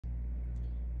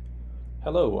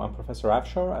Hello, I'm Professor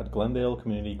Afshar at Glendale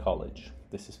Community College.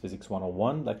 This is Physics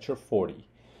 101, Lecture 40.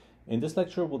 In this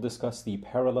lecture, we'll discuss the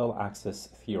parallel axis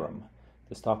theorem.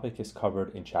 This topic is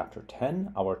covered in Chapter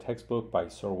 10, our textbook by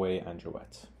Surway and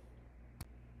Jouet.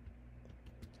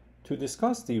 To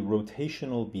discuss the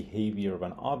rotational behavior of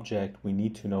an object, we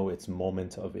need to know its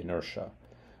moment of inertia.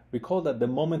 Recall that the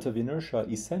moment of inertia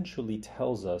essentially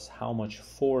tells us how much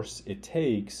force it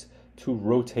takes to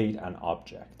rotate an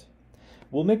object.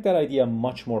 We'll make that idea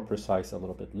much more precise a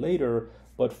little bit later,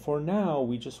 but for now,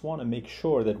 we just want to make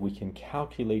sure that we can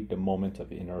calculate the moment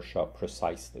of inertia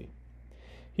precisely.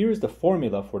 Here is the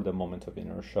formula for the moment of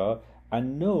inertia,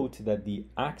 and note that the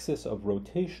axis of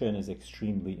rotation is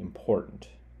extremely important.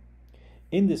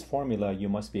 In this formula, you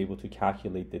must be able to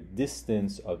calculate the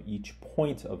distance of each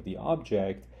point of the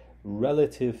object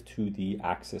relative to the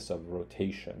axis of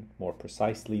rotation, more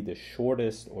precisely the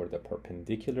shortest or the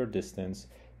perpendicular distance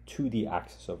to the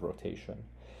axis of rotation.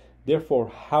 Therefore,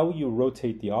 how you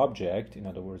rotate the object, in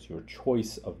other words, your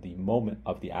choice of the moment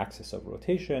of the axis of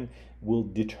rotation, will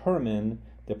determine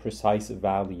the precise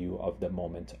value of the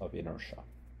moment of inertia.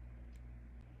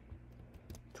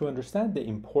 To understand the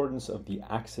importance of the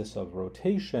axis of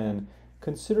rotation,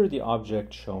 consider the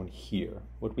object shown here.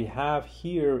 What we have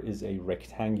here is a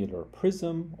rectangular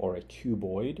prism or a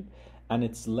cuboid, and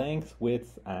its length,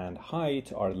 width, and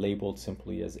height are labeled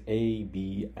simply as A,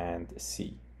 B, and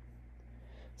C.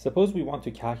 Suppose we want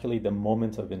to calculate the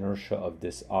moment of inertia of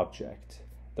this object.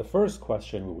 The first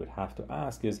question we would have to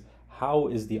ask is, how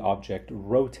is the object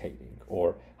rotating,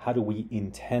 or how do we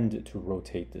intend to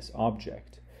rotate this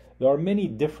object? There are many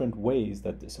different ways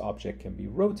that this object can be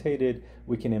rotated.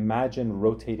 We can imagine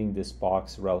rotating this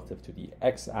box relative to the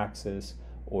x-axis,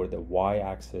 or the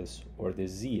y-axis, or the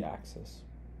z-axis.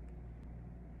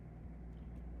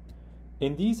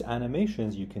 In these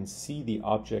animations, you can see the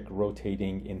object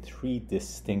rotating in three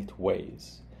distinct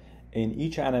ways. In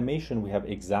each animation, we have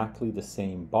exactly the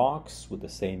same box with the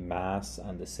same mass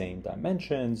and the same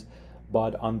dimensions,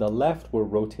 but on the left, we're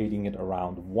rotating it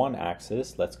around one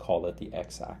axis, let's call it the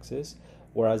x-axis,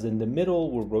 whereas in the middle,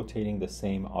 we're rotating the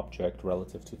same object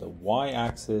relative to the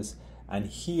y-axis, and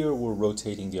here we're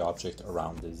rotating the object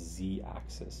around the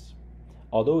z-axis.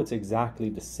 Although it's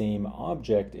exactly the same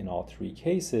object in all three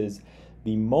cases,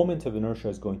 the moment of inertia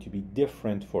is going to be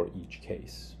different for each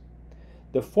case.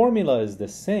 The formula is the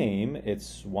same.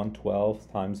 It's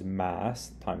 1/12 times mass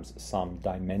times some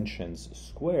dimensions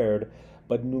squared,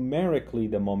 but numerically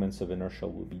the moments of inertia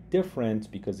will be different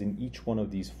because in each one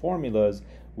of these formulas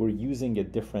we're using a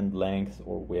different length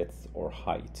or width or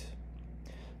height.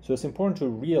 So it's important to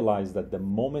realize that the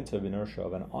moment of inertia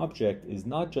of an object is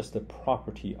not just a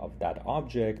property of that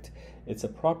object, it's a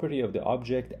property of the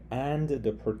object and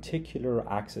the particular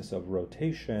axis of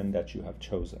rotation that you have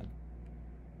chosen.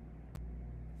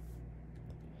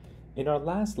 In our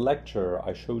last lecture,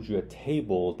 I showed you a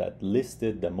table that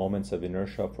listed the moments of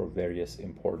inertia for various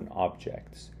important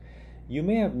objects. You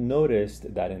may have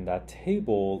noticed that in that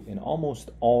table, in almost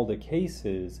all the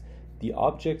cases, the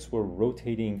objects were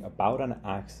rotating about an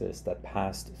axis that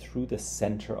passed through the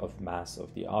center of mass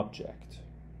of the object.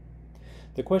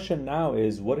 The question now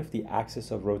is, what if the axis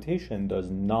of rotation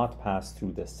does not pass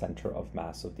through the center of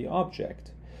mass of the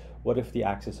object? What if the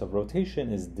axis of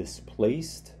rotation is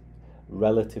displaced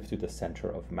relative to the center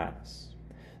of mass?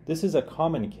 This is a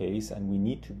common case, and we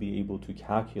need to be able to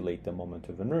calculate the moment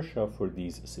of inertia for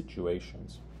these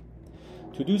situations.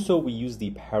 To do so, we use the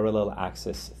parallel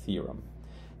axis theorem.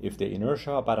 If the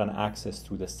inertia about an axis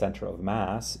through the center of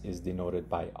mass is denoted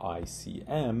by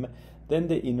ICM, then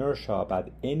the inertia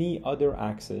about any other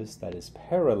axis that is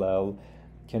parallel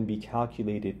can be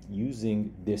calculated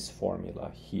using this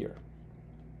formula here.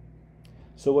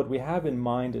 So what we have in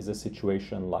mind is a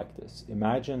situation like this.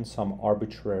 Imagine some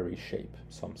arbitrary shape,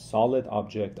 some solid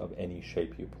object of any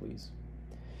shape you please.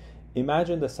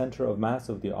 Imagine the center of mass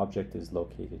of the object is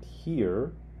located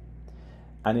here,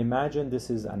 and imagine this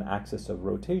is an axis of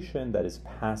rotation that is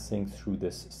passing through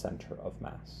this center of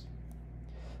mass.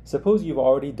 Suppose you've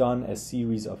already done a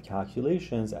series of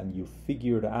calculations and you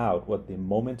figured out what the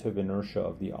moment of inertia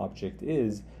of the object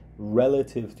is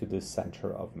relative to the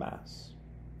center of mass.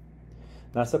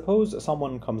 Now suppose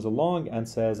someone comes along and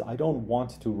says, I don't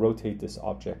want to rotate this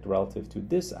object relative to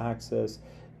this axis,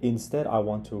 instead I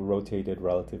want to rotate it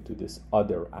relative to this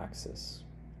other axis.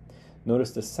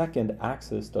 Notice the second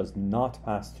axis does not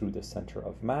pass through the center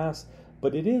of mass,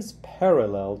 but it is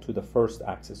parallel to the first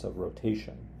axis of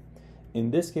rotation.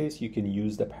 In this case, you can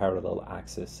use the parallel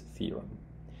axis theorem.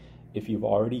 If you've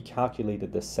already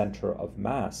calculated the center of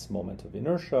mass moment of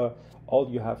inertia,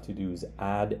 all you have to do is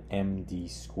add md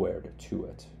squared to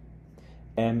it.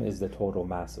 m is the total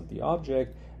mass of the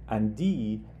object, and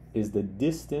d is the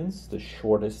distance, the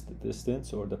shortest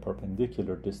distance, or the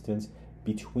perpendicular distance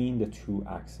between the two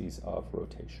axes of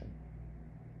rotation.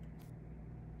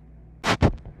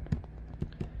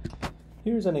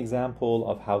 Here's an example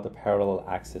of how the parallel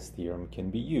axis theorem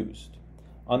can be used.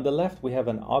 On the left, we have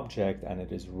an object and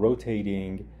it is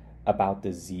rotating about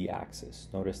the z-axis.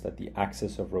 Notice that the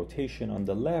axis of rotation on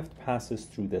the left passes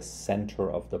through the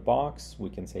center of the box. We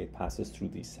can say it passes through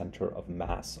the center of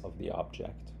mass of the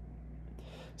object.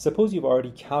 Suppose you've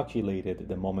already calculated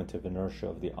the moment of inertia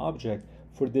of the object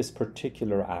for this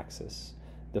particular axis.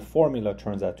 The formula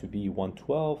turns out to be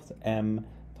 1/12 m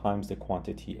times the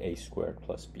quantity a squared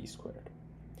plus b squared.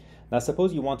 Now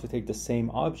suppose you want to take the same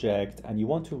object and you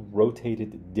want to rotate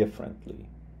it differently.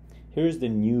 Here's the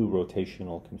new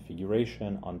rotational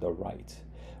configuration on the right.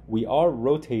 We are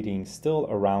rotating still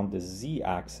around the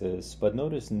z-axis, but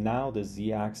notice now the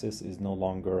z-axis is no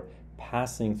longer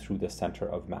passing through the center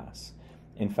of mass.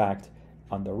 In fact,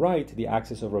 on the right, the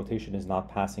axis of rotation is not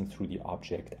passing through the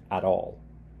object at all.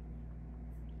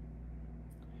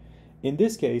 In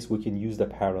this case, we can use the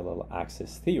parallel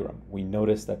axis theorem. We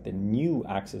notice that the new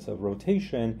axis of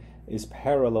rotation is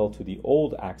parallel to the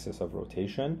old axis of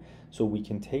rotation, so we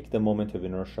can take the moment of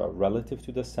inertia relative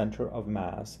to the center of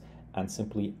mass and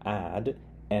simply add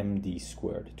md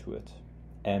squared to it.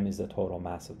 M is the total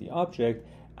mass of the object,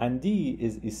 and d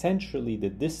is essentially the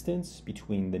distance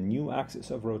between the new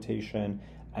axis of rotation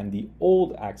and the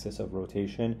old axis of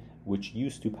rotation, which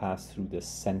used to pass through the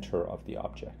center of the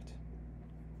object.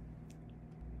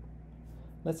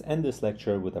 Let's end this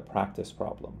lecture with a practice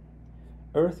problem.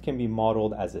 Earth can be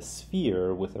modeled as a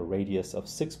sphere with a radius of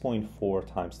 6.4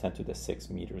 times 10 to the 6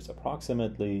 meters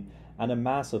approximately, and a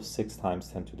mass of 6 times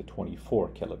 10 to the 24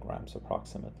 kilograms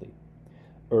approximately.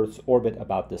 Earth's orbit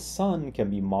about the Sun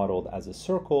can be modeled as a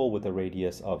circle with a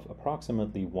radius of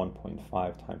approximately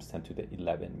 1.5 times 10 to the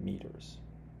 11 meters.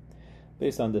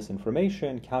 Based on this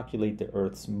information, calculate the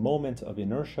Earth's moment of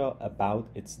inertia about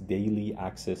its daily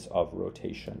axis of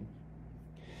rotation.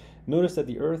 Notice that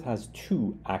the Earth has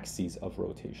two axes of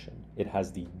rotation. It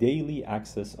has the daily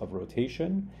axis of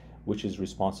rotation, which is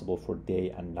responsible for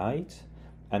day and night,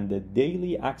 and the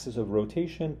daily axis of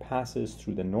rotation passes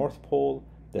through the North Pole,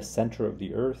 the center of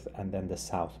the Earth, and then the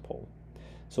South Pole.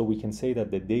 So we can say that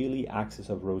the daily axis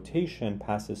of rotation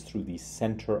passes through the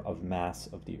center of mass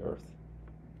of the Earth.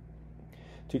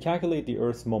 To calculate the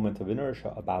Earth's moment of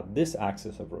inertia about this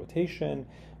axis of rotation,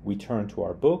 we turn to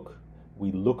our book.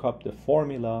 We look up the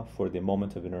formula for the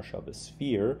moment of inertia of a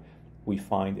sphere. We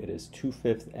find it is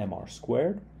 2/5 mr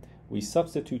squared. We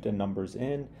substitute the numbers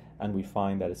in, and we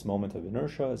find that its moment of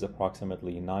inertia is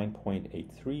approximately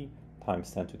 9.83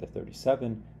 times 10 to the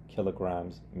 37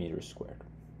 kilograms meters squared.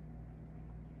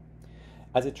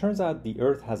 As it turns out, the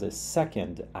Earth has a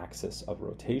second axis of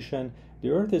rotation. The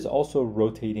Earth is also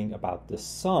rotating about the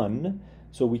Sun,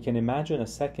 so we can imagine a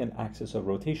second axis of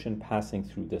rotation passing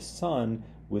through the Sun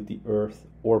with the Earth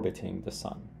orbiting the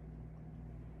Sun.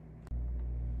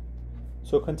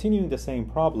 So continuing the same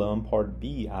problem, part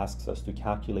B asks us to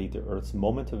calculate the Earth's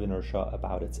moment of inertia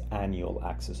about its annual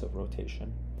axis of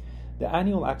rotation. The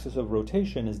annual axis of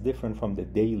rotation is different from the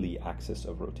daily axis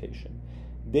of rotation.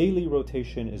 Daily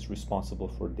rotation is responsible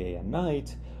for day and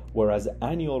night, whereas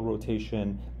annual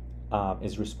rotation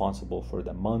is responsible for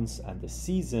the months and the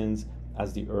seasons,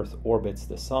 as the Earth orbits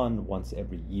the Sun once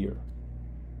every year.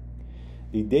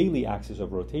 The daily axis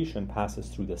of rotation passes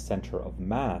through the center of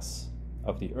mass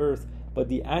of the Earth, but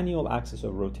the annual axis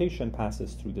of rotation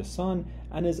passes through the Sun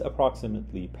and is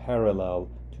approximately parallel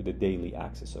to the daily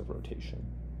axis of rotation.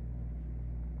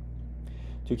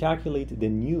 To calculate the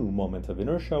new moment of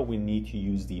inertia, we need to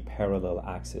use the parallel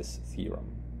axis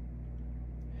theorem.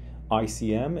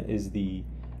 ICM is the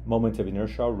moment of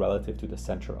inertia relative to the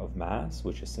center of mass,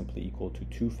 which is simply equal to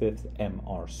 2/5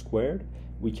 mr squared.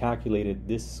 We calculated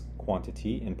this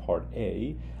quantity in part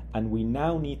A, and we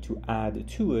now need to add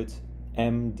to it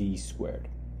md squared.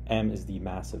 M is the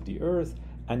mass of the Earth,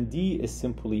 and d is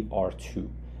simply r2.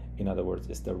 In other words,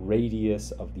 it's the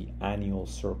radius of the annual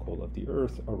circle of the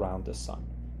Earth around the Sun.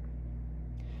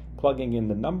 Plugging in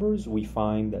the numbers, we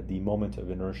find that the moment of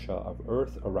inertia of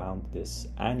Earth around this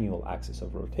annual axis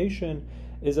of rotation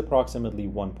is approximately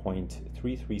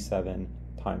 1.337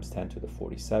 times 10 to the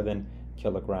 47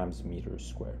 kilograms meters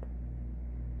squared.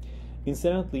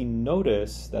 Incidentally,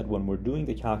 notice that when we're doing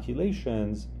the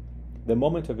calculations, the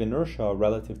moment of inertia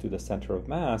relative to the center of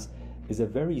mass is a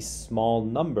very small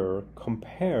number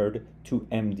compared to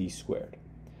md squared.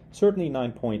 Certainly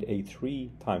 9.83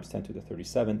 times 10 to the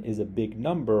 37 is a big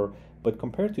number, but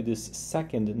compared to this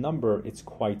second number, it's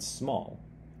quite small.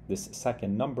 This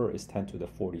second number is 10 to the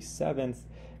 47th.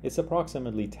 It's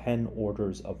approximately 10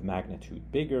 orders of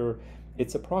magnitude bigger.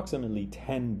 It's approximately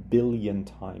 10 billion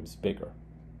times bigger.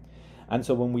 And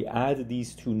so when we add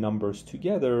these two numbers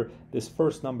together, this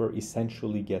first number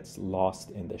essentially gets lost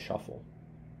in the shuffle,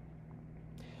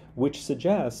 which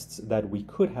suggests that we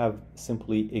could have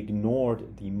simply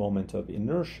ignored the moment of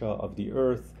inertia of the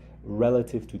Earth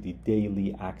relative to the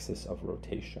daily axis of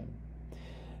rotation.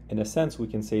 In a sense, we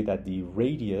can say that the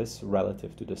radius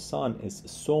relative to the Sun is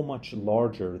so much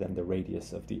larger than the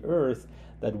radius of the Earth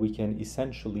that we can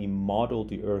essentially model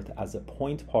the Earth as a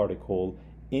point particle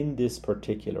in this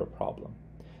particular problem.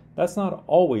 That's not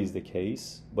always the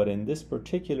case, but in this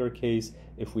particular case,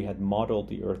 if we had modeled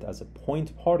the Earth as a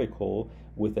point particle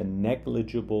with a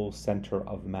negligible center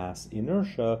of mass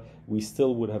inertia, we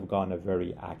still would have gotten a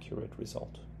very accurate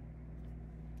result.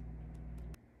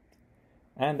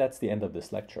 And that's the end of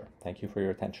this lecture. Thank you for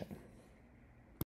your attention.